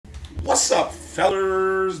What's up,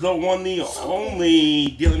 fellers? The one, the only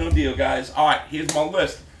Deal or No Deal, guys. All right, here's my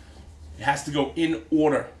list. It has to go in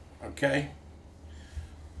order, okay?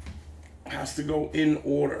 It has to go in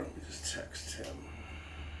order. Let me just text him.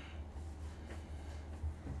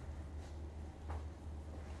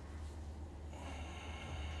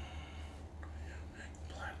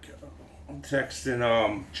 I'm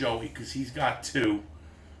texting Joey because he's got two.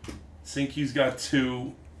 Think he's got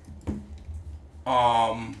two.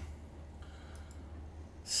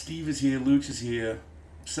 Steve is here, Luch is here,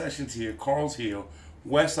 Sessions here, Carl's here,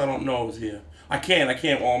 Wes I don't know is here. I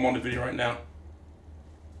can't while I'm on the video right now.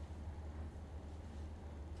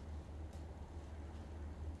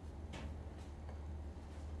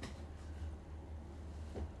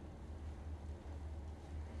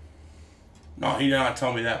 No, he did not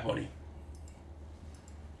tell me that, buddy.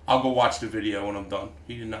 I'll go watch the video when I'm done.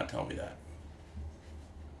 He did not tell me that.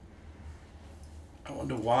 I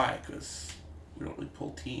wonder why, because we don't really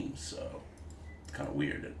pull teams, so it's kind of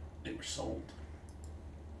weird that they were sold.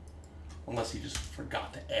 Unless he just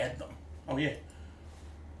forgot to add them. Oh, yeah.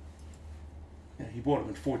 Yeah, he bought them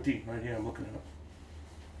in 14. Right here, I'm looking at them.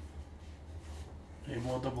 He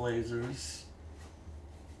bought the Blazers.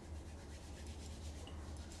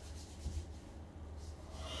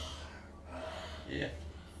 Yeah.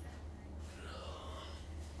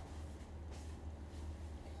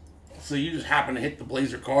 So you just happen to hit the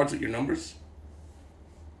Blazer cards with your numbers?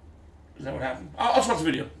 Is that what happened? I'll watch the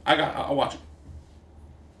video. I'll watch it.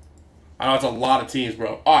 I know it's a lot of teams,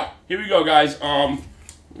 bro. All right, here we go, guys. Let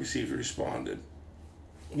me see if he responded.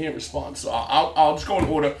 He didn't respond, so I'll just go in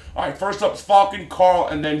order. All right, first up is Falcon, Carl,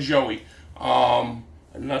 and then Joey. I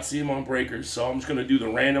did not see him on Breakers, so I'm just gonna do the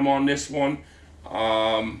random on this one.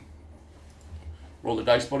 Roll the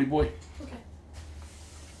dice, buddy boy. Okay.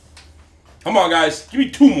 Come on, guys. Give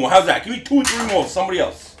me two more. How's that? Give me 2 or 3 more. Somebody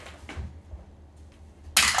else.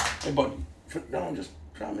 Hey, buddy. No, just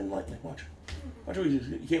try them in lightly. Watch. Watch what you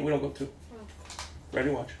do. You can't. We don't go 2.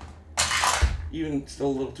 Ready? Watch. Even still a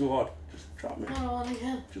little too hard. Just drop them in. No,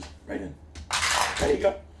 just right in. There you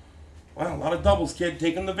go. Wow, a lot of doubles, kid.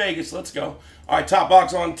 Taking the Vegas. Let's go. All right, top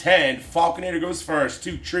box on 10. Falconator goes first.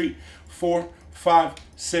 2, 3, 4, 5,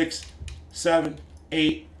 6, 7,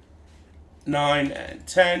 8, 9, and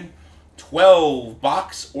 10. 12.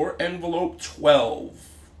 Box or envelope 12.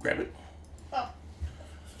 Grab it. Oh.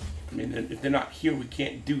 I mean, if they're not here, we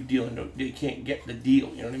can't do deal. They can't get the deal.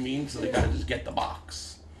 You know what I mean? So they gotta just get the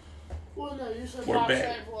box. Well, no, you said or box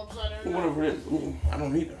bag. envelopes. I don't know. Whatever it is. I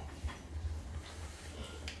don't either.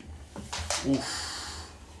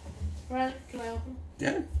 Oof. Right? Can I open?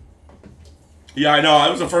 Yeah. Yeah, I know.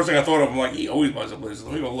 That was the first thing I thought of. I'm like, he always buys a Blizzard.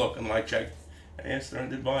 Let me go look. And then I checked. And Amsterdam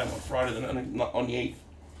did buy them on Friday, on the 8th.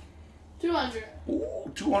 200.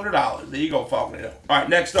 Ooh, $200. There you go, Falconator. All right,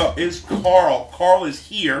 next up is Carl. Carl is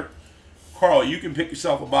here. Carl, you can pick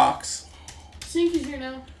yourself a box. Sink is here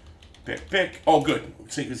now. Pick. Oh, good.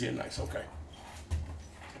 Sink is here. Nice. Okay.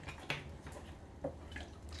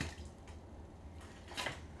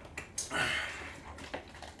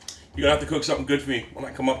 You're going to have to cook something good for me when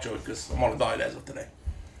I come up, Joey, because I'm on a diet as of today.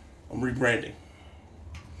 I'm rebranding.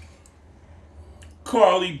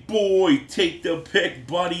 Carly boy, take the pick,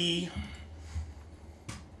 buddy.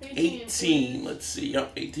 18. Let's see.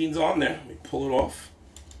 Yep, 18's on there. Let me pull it off.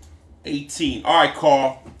 18. All right,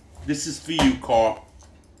 Carl. This is for you, Carl.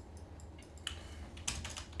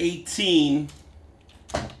 18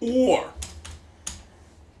 or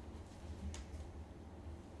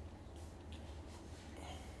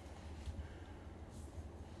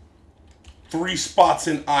three spots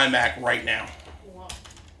in IMAC right now.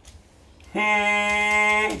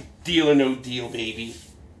 Deal or no deal, baby.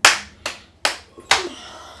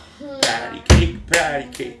 Patty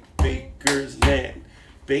cake, baker's man.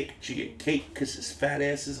 Bake chicken cake, cause his fat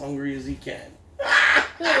ass is hungry as he can. Can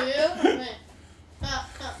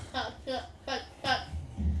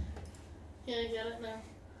I get it now?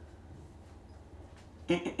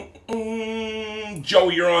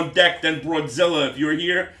 Joey, you're on deck, then Broadzilla. If you're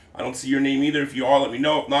here, I don't see your name either. If you are, let me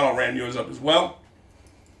know. If not, I'll ram yours up as well.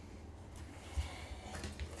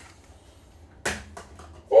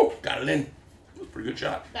 Oh, got it in. That was a pretty good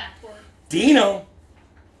shot. Backward. Dino.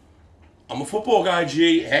 I'm a football guy,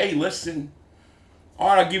 G. Hey, listen.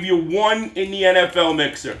 All right, I'll give you 1 in the NFL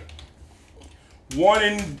mixer. 1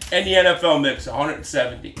 in the NFL mixer,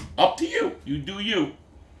 170. Up to you. You do you.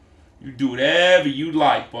 You do whatever you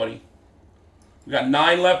like, buddy. We got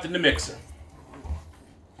 9 left in the mixer.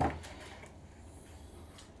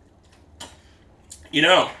 You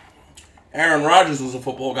know, Aaron Rodgers was a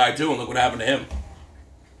football guy too, and look what happened to him.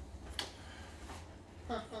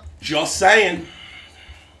 Just saying.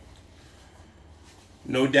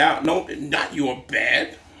 No doubt. No, not your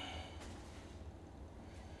bad.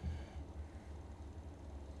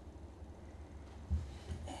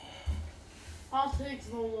 I'll take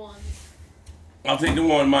the 1. I'll take the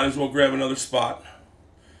 1. Might as well grab another spot.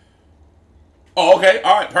 Oh, okay.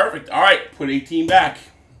 All right. Perfect. All right. Put 18 back.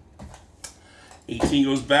 18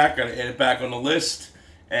 goes back. Got to add it back on the list.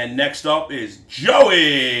 And next up is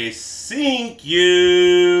Joey. Thank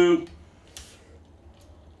you.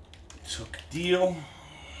 Took deal.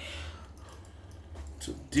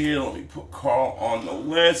 Took deal. Let me put Carl on the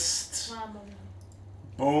list.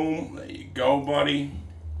 Boom. There you go, buddy.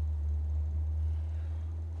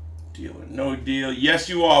 Deal or no deal. Yes,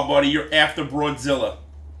 you are, buddy. You're after Broadzilla.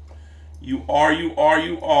 You are, you are,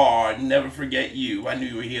 you are. Never forget you. I knew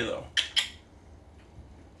you were here, though.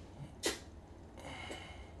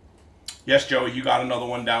 Yes, Joey, you got another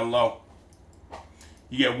one down low.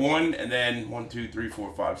 You get 1, and then 1, 2, 3,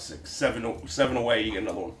 4, 5, 6, 7 away. You get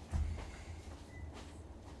another one.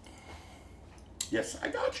 Yes, I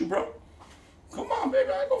got you, bro. Come on,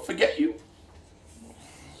 baby. I ain't gonna forget you.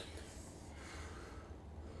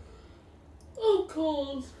 Oh,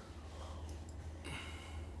 cold.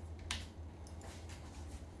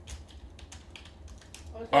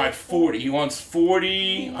 All right, 40. He wants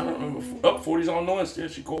 40. I don't know. Oh, 40's on the list. Yeah,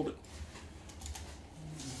 she called it.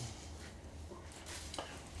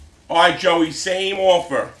 All right, Joey, same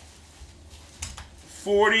offer.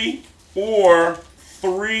 40 or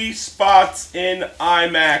 3 spots in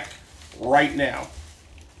iMac right now.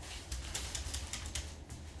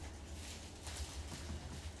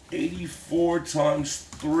 84 times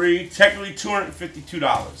 3. Technically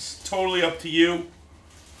 $252. Totally up to you.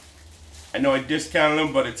 I know I discounted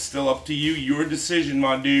them, but it's still up to you. Your decision,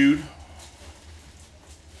 my dude.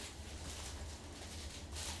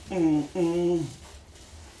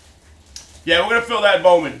 Yeah, we're going to fill that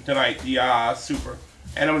Bowman tonight, the Super.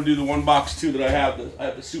 And I'm going to do the 1 box, too, that I have. I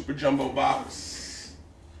have the Super Jumbo box.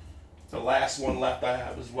 The last one left I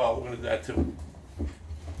have as well. We're going to do that, too.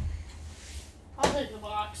 I'll take the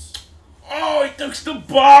box. Oh, he took the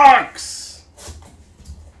box!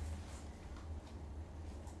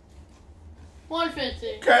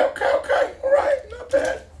 150. Okay. All right, not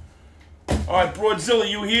bad. All right, Broadzilla,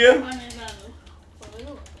 you here? I mean,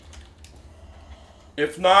 no.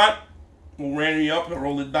 If not, we'll random you up and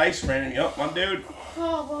roll the dice. Random you up, my dude.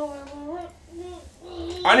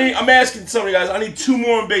 I'm asking some of you guys. I need 2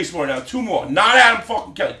 more in baseball now. 2 more. Not Adam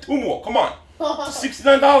fucking Kelly. 2 more. Come on.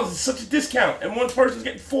 $69 is such a discount, and one person's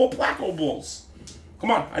getting 4 Placo balls.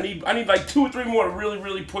 Come on. I need like 2 or 3 more to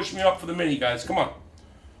really push me up for the mini, guys. Come on.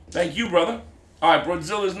 Thank you, brother. All right,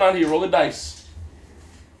 Broadzilla's not here. Roll the dice.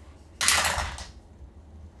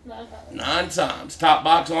 9 times. Top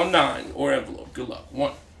box on 9 or envelope. Good luck.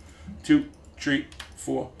 1, 2, 3,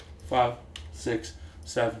 4, 5, 6,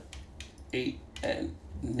 7, 8, and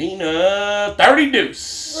Nina. 30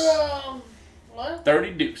 deuce. What?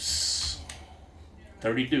 30 deuce.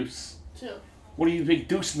 30 deuce. 2. What do you think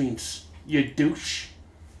deuce means? You douche.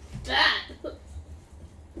 That.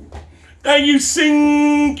 Thank you,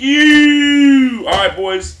 sing you. All right,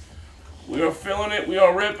 boys. We are filling it. We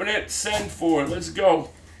are ripping it. Send for it. Let's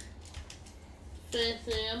go.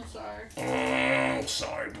 50. I'm sorry. I'm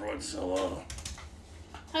sorry, Broadzilla.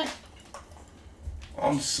 Hey.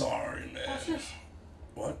 I'm sorry, man. Watch this.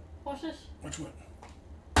 What? Watch this. Which one?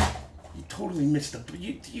 You totally missed the...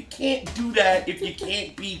 You can't do that if you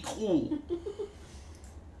can't be cool.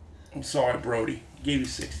 I'm sorry, Brody. Gave you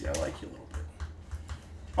 60. I like you a little bit.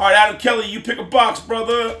 All right, Adam Kelly, you pick a box,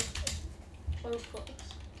 brother.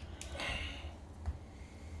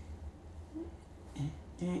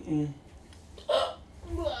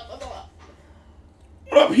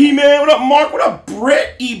 What up, He-Man? What up, Mark? What up,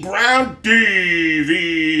 Britt? E. Brown,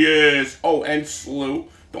 DVS. Oh, and Slew.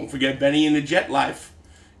 Don't forget Benny in the Jet Life.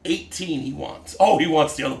 18 he wants. Oh, he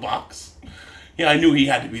wants the other box. Yeah, I knew he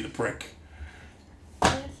had to be the prick.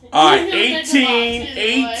 All right,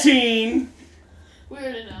 18. We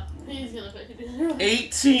already know. He's going to pick it.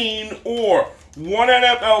 18 or 1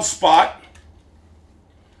 NFL spot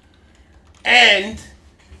and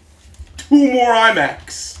 2 more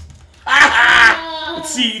IMAX. Let's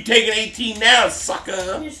see you taking 18 now,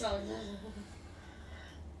 sucker. He's so good.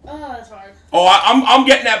 Oh, that's hard. Oh, I'm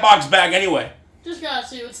getting that box back anyway. Just gotta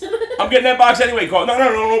see what's in it. I'm getting that box anyway, Carl. No,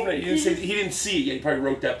 don't open it. He didn't see it yet. He probably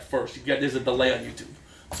wrote that first. There's a delay on YouTube.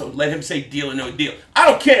 So let him say deal or no deal. I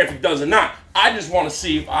don't care if he does or not. I just want to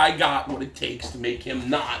see if I got what it takes to make him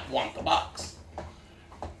not want the box.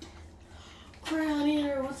 Brown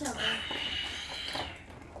eater, what's up, man?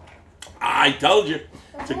 I told you.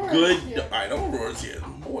 It's a good... I know Aurora's here.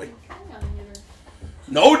 Boy.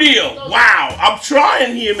 No deal. Wow. I'm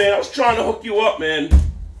trying here, man. I was trying to hook you up, man.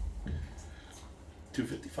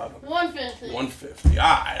 255. 150. 150. All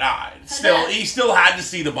right. Still, he still had to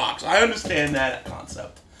see the box. I understand that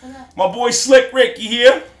concept. My boy Slick Rick, you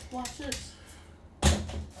here? Watch this.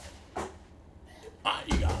 All right,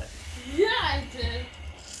 you got it. Yeah, I did.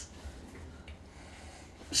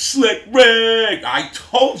 Slick Rick, I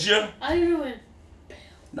told you. I knew it.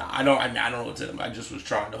 Nah, I don't know what's in them. I just was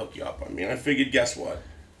trying to hook you up. I mean, I figured, guess what?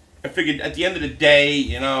 I figured at the end of the day,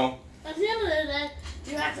 you know. At the end of the day,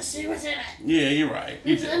 you have to see what's in it. Yeah, you're right.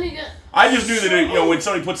 Then I just knew that, you know, when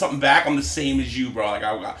somebody puts something back, I'm the same as you, bro. I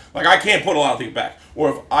can't put a lot of things back. Or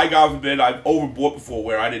if I, God forbid, I've overbought before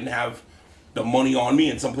where I didn't have the money on me,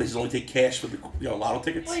 and some places only take cash for the lotto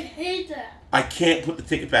tickets. I hate that. I can't put the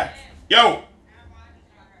ticket back. Yo.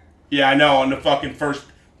 Yeah, I know. On the fucking first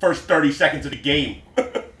 30 seconds of the game. You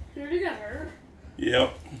already got hurt.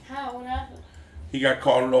 Yep. How? What happened? He got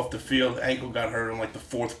carted off the field. Ankle got hurt in like the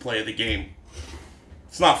 4th play of the game.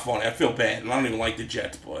 It's not funny. I feel bad, and I don't even like the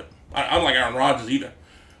Jets, but I don't like Aaron Rodgers either.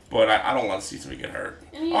 But I don't want to see somebody get hurt.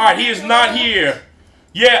 All right, he is not here.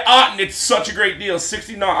 Yeah, Otten, it's such a great deal.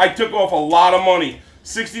 69. I took off a lot of money.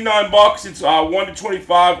 $69. It's 1 to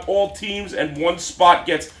 25. All teams and one spot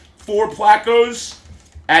gets 4 Placos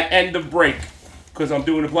at end of break because I'm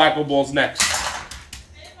doing the Placo balls next.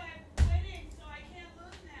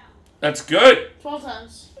 That's good. 12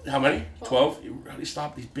 times. How many? 12? You really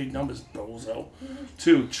stop these big numbers, bozo.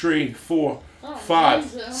 2, 3, 4,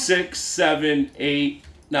 5, 6, 7, 8,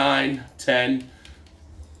 9, 10,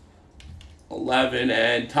 11,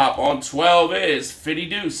 and top on 12 is 50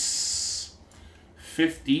 deuce.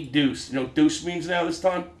 50 deuce. You know what deuce means now this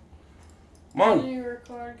time? Come on.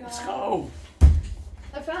 Let's go.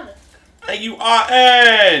 I found it. Thank you,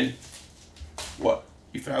 RN. What?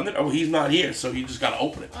 You found it? Oh, he's not here, so you just got to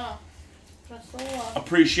open it. Oh.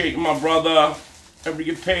 Appreciate my brother. Everybody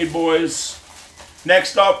get paid, boys.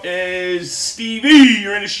 Next up is Stevie.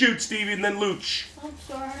 You're in the shoot, Stevie, and then Luch. I'm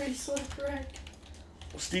sorry, Slick Rick.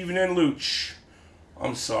 Stevie and Luch.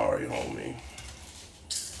 I'm sorry, homie.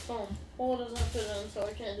 Hole doesn't fit in, so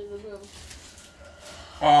I can't do the move.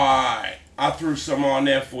 Alright. I threw some on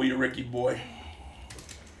there for you, Ricky boy.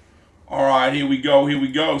 Alright, here we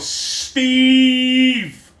go.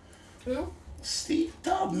 Steve! Who? Steve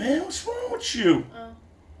Dub, man. What's wrong with you?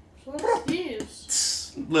 What's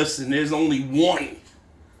Steve's? Listen, there's only one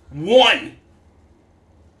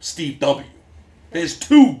Steve W. There's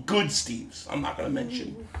 2 good Steves. I'm not going to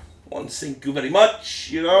mention one. Thank you very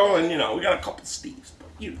much, you know, and, you know, we got a couple Steves, but,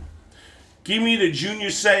 you know. Give me the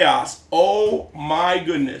Junior Seas. Oh, my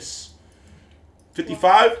goodness.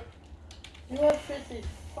 55? You have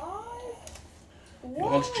 55?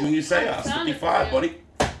 Well, it's Junior Seas. 55, buddy.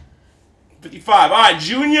 55. All right,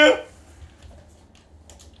 Junior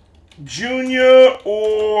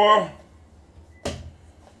or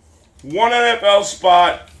 1 NFL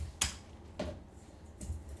spot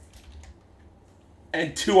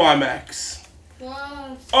and 2 IMAX.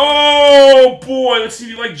 Oh, boy. Let's see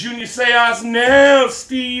if you like Junior Seas now,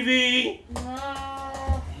 Stevie.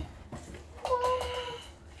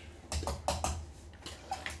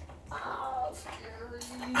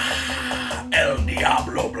 El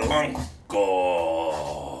Diablo Blanco.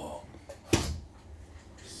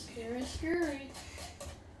 Scary.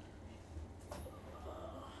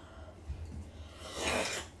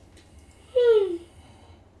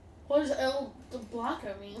 What does El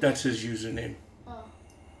Blanco mean? That's his username. Oh.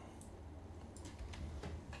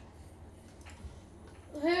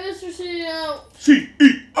 Hey, Mr. CEO.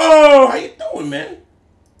 CEO. How you doing, man?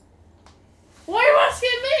 Why are you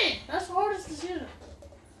asking me? That's the hardest decision.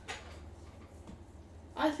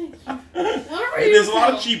 I think hey, there's a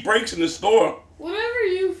lot of cheap breaks in the store. Whatever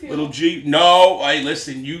you feel. Little G. No, hey,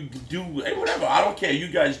 listen, you do, hey, whatever. I don't care. You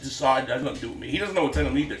guys decide. That has nothing to do with me. He doesn't know what's in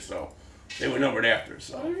them either, so they were numbered after,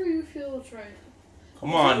 so. Whatever you feel is right.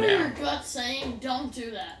 Come on now. Whatever your gut's saying, don't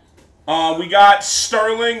do that. We got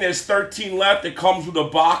Sterling. There's 13 left. It comes with a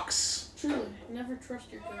box. Truly, never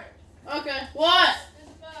trust your gut. Okay, what?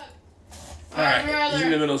 Alright, he's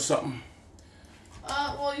in the middle of something.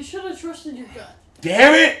 Well, you should have trusted your gut.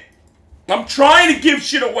 Damn it! I'm trying to give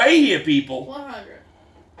shit away here, people. 100.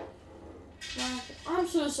 I'm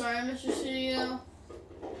so sorry, Mr. CEO.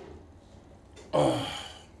 Ugh.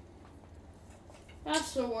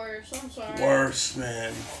 That's the worst. I'm sorry. Worst,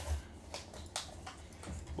 man.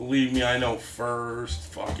 Believe me, I know first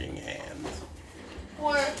fucking hand.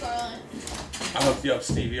 Worst, darling. I hooked you up,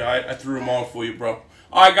 Stevie. I threw them on for you, bro.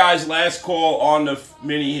 Alright, guys, last call on the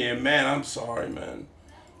mini here. Man, I'm sorry, man.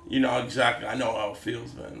 You know exactly. I know how it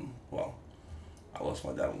feels, man. Well, I lost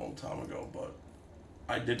my dad a long time ago, but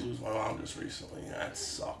I did lose my mom just recently. That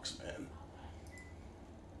sucks, man.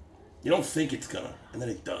 You don't think it's gonna, and then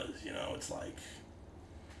it does, you know? It's like,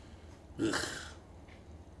 ugh.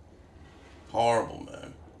 Horrible,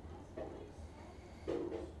 man.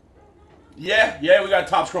 Yeah, we got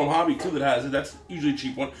Topps Chrome Hobby, too, that has it. That's usually a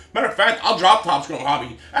cheap one. Matter of fact, I'll drop Topps Chrome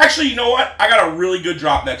Hobby. Actually, you know what? I got a really good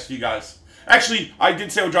drop next to you guys. Actually, I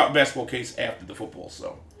did say I would drop a basketball case after the football,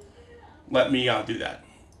 so let me do that.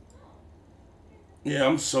 Yeah,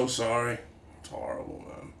 I'm so sorry. It's horrible,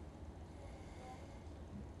 man.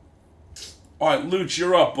 All right, Luch,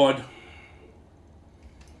 you're up, bud.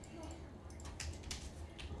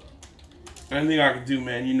 Anything I can do,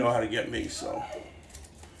 man, you know how to get me, so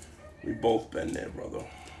we both been there, brother.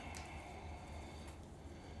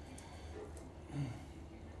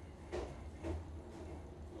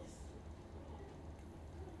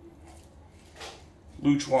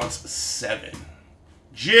 Luch wants 7.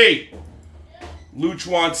 G! Luch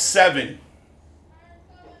wants 7.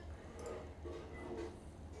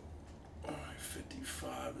 All right,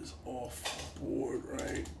 55 is off the board,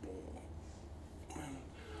 right?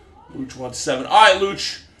 Luch wants 7. All right,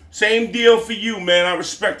 Luch. Same deal for you, man. I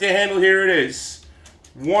respect your handle. Here it is.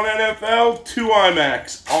 1 NFL, 2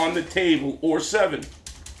 IMAX on the table, or 7.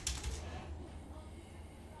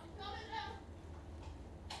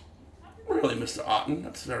 Really, Mr. Otten.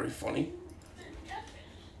 That's very funny.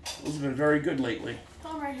 Those have been very good lately.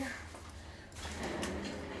 Come right here.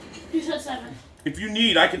 You said 7. If you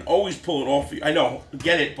need, I can always pull it off for you. I know,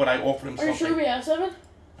 get it, but I offered him Are something. you sure we have 7?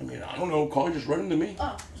 I mean, I don't know. Call just run into me.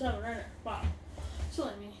 Oh, 7 right there. Wow. So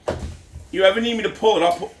let me. You ever need me to pull it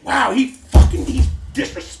up? Wow, he's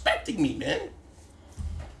disrespecting me, man.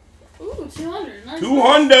 Ooh, 200. Nice.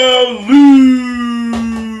 200,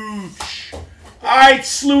 Luch. All right,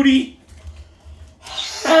 Slooty.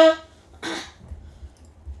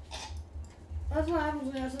 That's what happens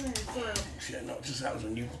when you have something in your throat. Yeah, no, it just happens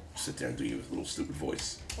when you sit there and do your little stupid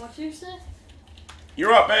voice. What you say?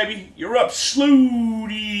 You're up, baby. You're up,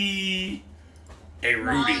 Slooty. Hey,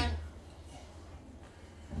 Rudy. 9.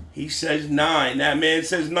 He says 9. That man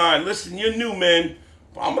says 9. Listen, you're new, man.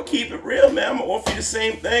 But I'm going to keep it real, man. I'm going to offer you the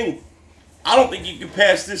same thing. I don't think you can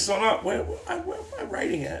pass this on up. Where am I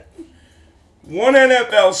writing at? 1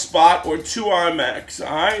 NFL spot or 2 IMAX.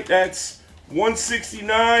 All right, that's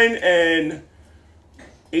 169 and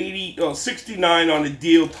 69 on the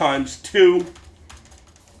deal times 2.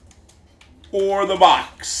 Or the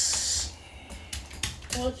box.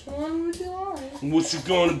 Which one would you like? What's it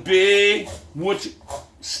gonna be?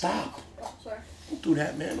 Stop. Oh, sorry. Don't do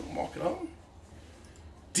that, man. Don't mark it up.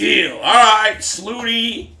 Deal. All right.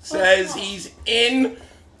 Slooty says he's in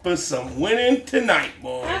for some winning tonight,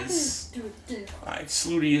 boys. All right.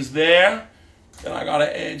 Slooty is there. Then I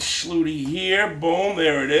gotta add Slooty here. Boom.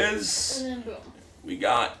 There it is. And then boom. We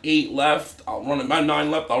got 8 left. I'll run my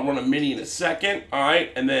 9 left. I'll run a mini in a second. All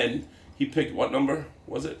right. And then he picked what number?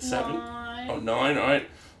 Was it 7? 9. Oh, 9. All right.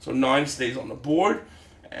 So 9 stays on the board.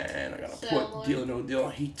 And I got to 7. put deal or no deal.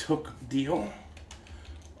 He took deal.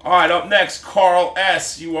 All right, up next, Carl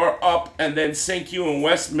S. You are up. And then Thank You and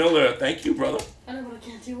Wes Miller. Thank you, brother. I know what I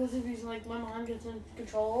can't deal with it because like my mind gets in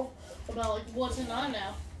control about like what's in 9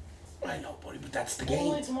 now. I know, buddy, but that's the game.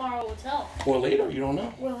 Only tomorrow will tell. Or later, you don't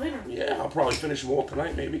know. Well, later. Yeah, I'll probably finish them all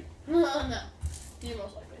tonight, maybe. No. You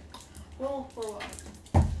most likely. Roll for what?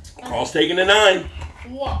 Carl's taking the 9.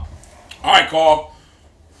 Whoa. All right, Carl.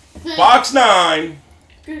 Box 9.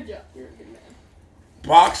 Good job. You're a good man.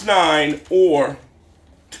 Box 9 or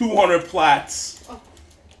 200 plats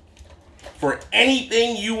for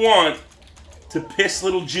anything you want to piss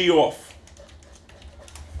little G off.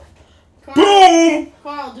 Carl, Boom!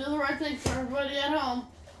 Carl, do the right thing for everybody at home.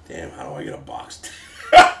 Damn, how do I get a box?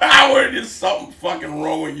 Howard, there's something fucking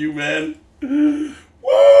wrong with you, man.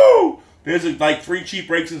 Woo! There's like 3 cheap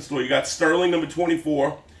breaks in the store. You got Sterling number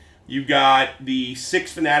 24. You got the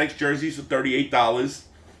 6 Fanatics jerseys for $38.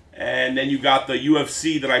 And then you got the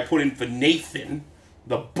UFC that I put in for Nathan,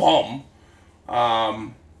 the bum,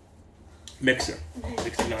 mixer,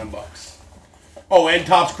 $69. Oh, and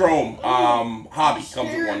Topps Chrome hobby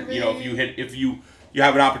comes with one. You know, if you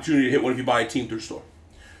have an opportunity to hit one if you buy a team through the store.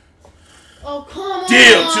 Oh, come on.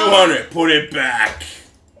 Deal, 200. Put it back.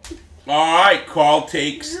 All right, Carl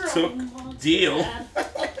took deal.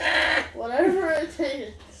 Whatever it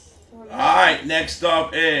takes. All right, next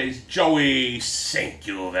up is Joey. Thank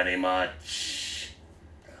you very much.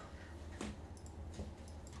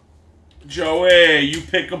 Joey, you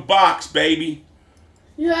pick a box, baby.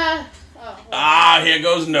 Yeah. Here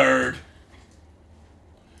goes Nerd.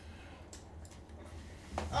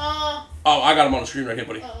 Oh, I got them on the screen right here,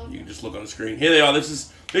 buddy. You can just look on the screen. Here they are.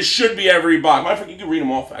 This This should be every box. Matter of fact, you can read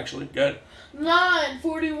them off, actually. Good. 9,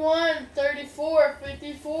 41, 34,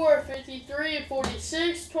 54, 53,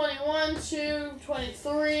 46, 21, 2,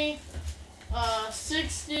 23,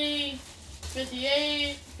 60,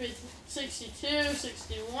 58, 62,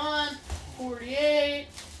 61, 48,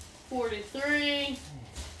 43,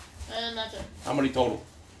 and that's it. How many total?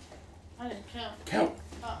 I didn't count. Count.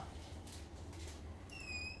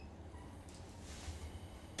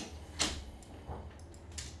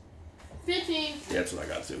 15. Yeah, that's what I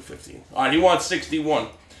got too. 15. All right, he wants 61.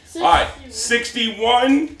 61. All right,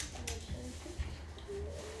 61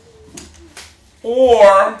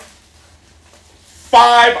 or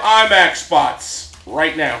 5 IMAX spots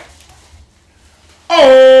right now.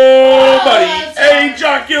 Oh, buddy. Hey,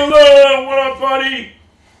 Jockula. What up, buddy?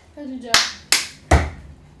 Good job.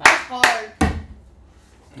 That's hard.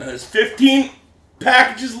 Now, there's 15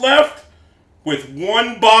 packages left with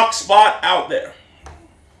 1 box spot out there.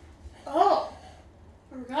 Oh.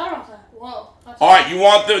 I forgot about that. Whoa. All right, you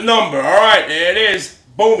want the number. All right, there it is.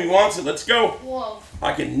 Boom, he wants it. Let's go. Whoa.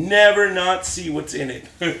 I can never not see what's in it.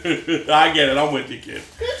 I get it. I'm with you, kid.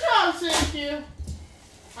 Good job, thank you.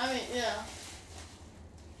 I mean, yeah.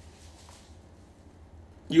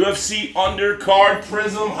 UFC Undercard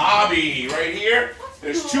Prism Hobby right here.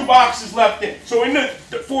 There's 2 boxes left in. So in the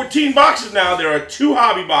 14 boxes now, there are 2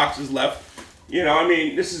 hobby boxes left. You know, I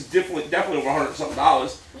mean, this is definitely over $100-something.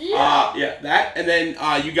 Yeah. Yeah, that. And then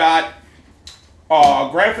you got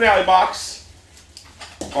Grand Finale box.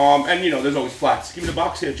 And, you know, there's always flats. Give me the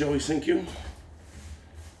box here, Joey. Thank you.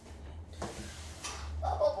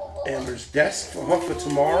 Amber's desk for her for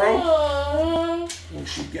tomorrow. When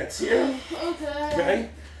she gets here. Okay. Okay.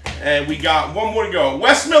 And we got 1 more to go.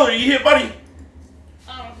 Wes Miller, you here, buddy?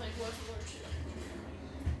 I don't think Wes Miller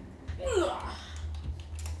should.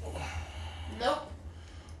 Nope.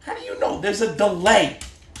 How do you know? There's a delay.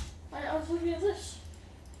 I was looking at this.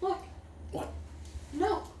 Look. What?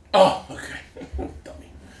 No. Oh, okay.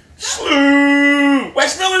 Dummy. Slew!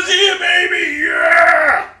 Wes Miller's here, baby!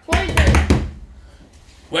 Yeah! 23.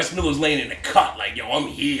 Wes Miller's laying in the cut like, yo, I'm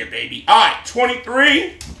here, baby. All right,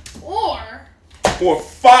 23 Or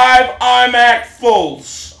 5 IMAX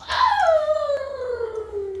fulls.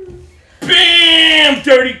 Bam!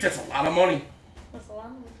 Dirty. That's a lot of money. That's a lot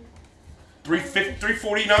of money.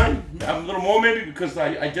 349. A little more maybe because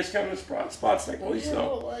I discounted the spots like all these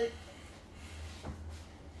stuff. Like,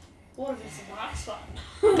 what if it's a box spot?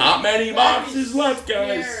 Not many boxes left,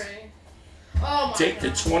 guys. Scary. Oh my Take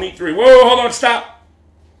God. the 23. Whoa, hold on, stop.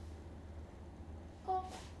 Oh.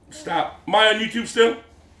 Stop. Am I on YouTube still?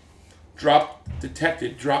 Drop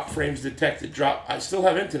detected. Drop frames detected. Drop. I still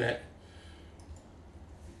have internet.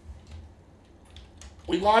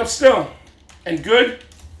 We live still. And good?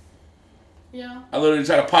 Yeah. I literally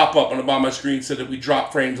just had a pop-up on the bottom of my screen said that we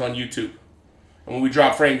drop frames on YouTube. And when we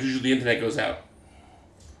drop frames, usually the internet goes out.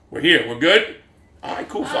 We're here. We're good? All right,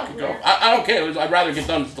 cool. Fucking go. I don't care. I'd rather get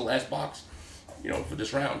done with the last box, you know, for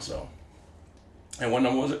this round, so. And what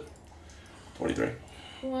number was it? 23.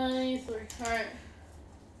 23. All right.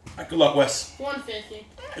 All right, good luck, Wes. 150.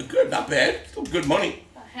 Good. Not bad. Still good money.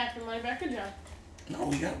 Half your money back. Good job. No,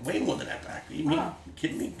 we got way more than that back. You mean? Oh. You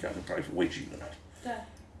kidding me? Guys are probably for way cheaper than that. Dad.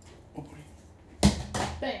 Oh, buddy.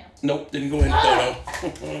 Bam. Nope, didn't go in, Dodo.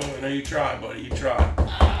 No, you tried, buddy. You tried.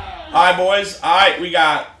 All right, boys. All right, we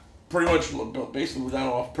got pretty much, basically, we're down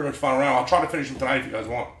off pretty much final round. I'll try to finish them tonight if you guys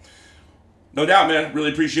want. No doubt, man.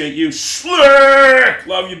 Really appreciate you. Slick!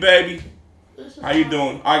 Love you, baby. How you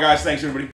doing? All right, guys. Thanks, everybody.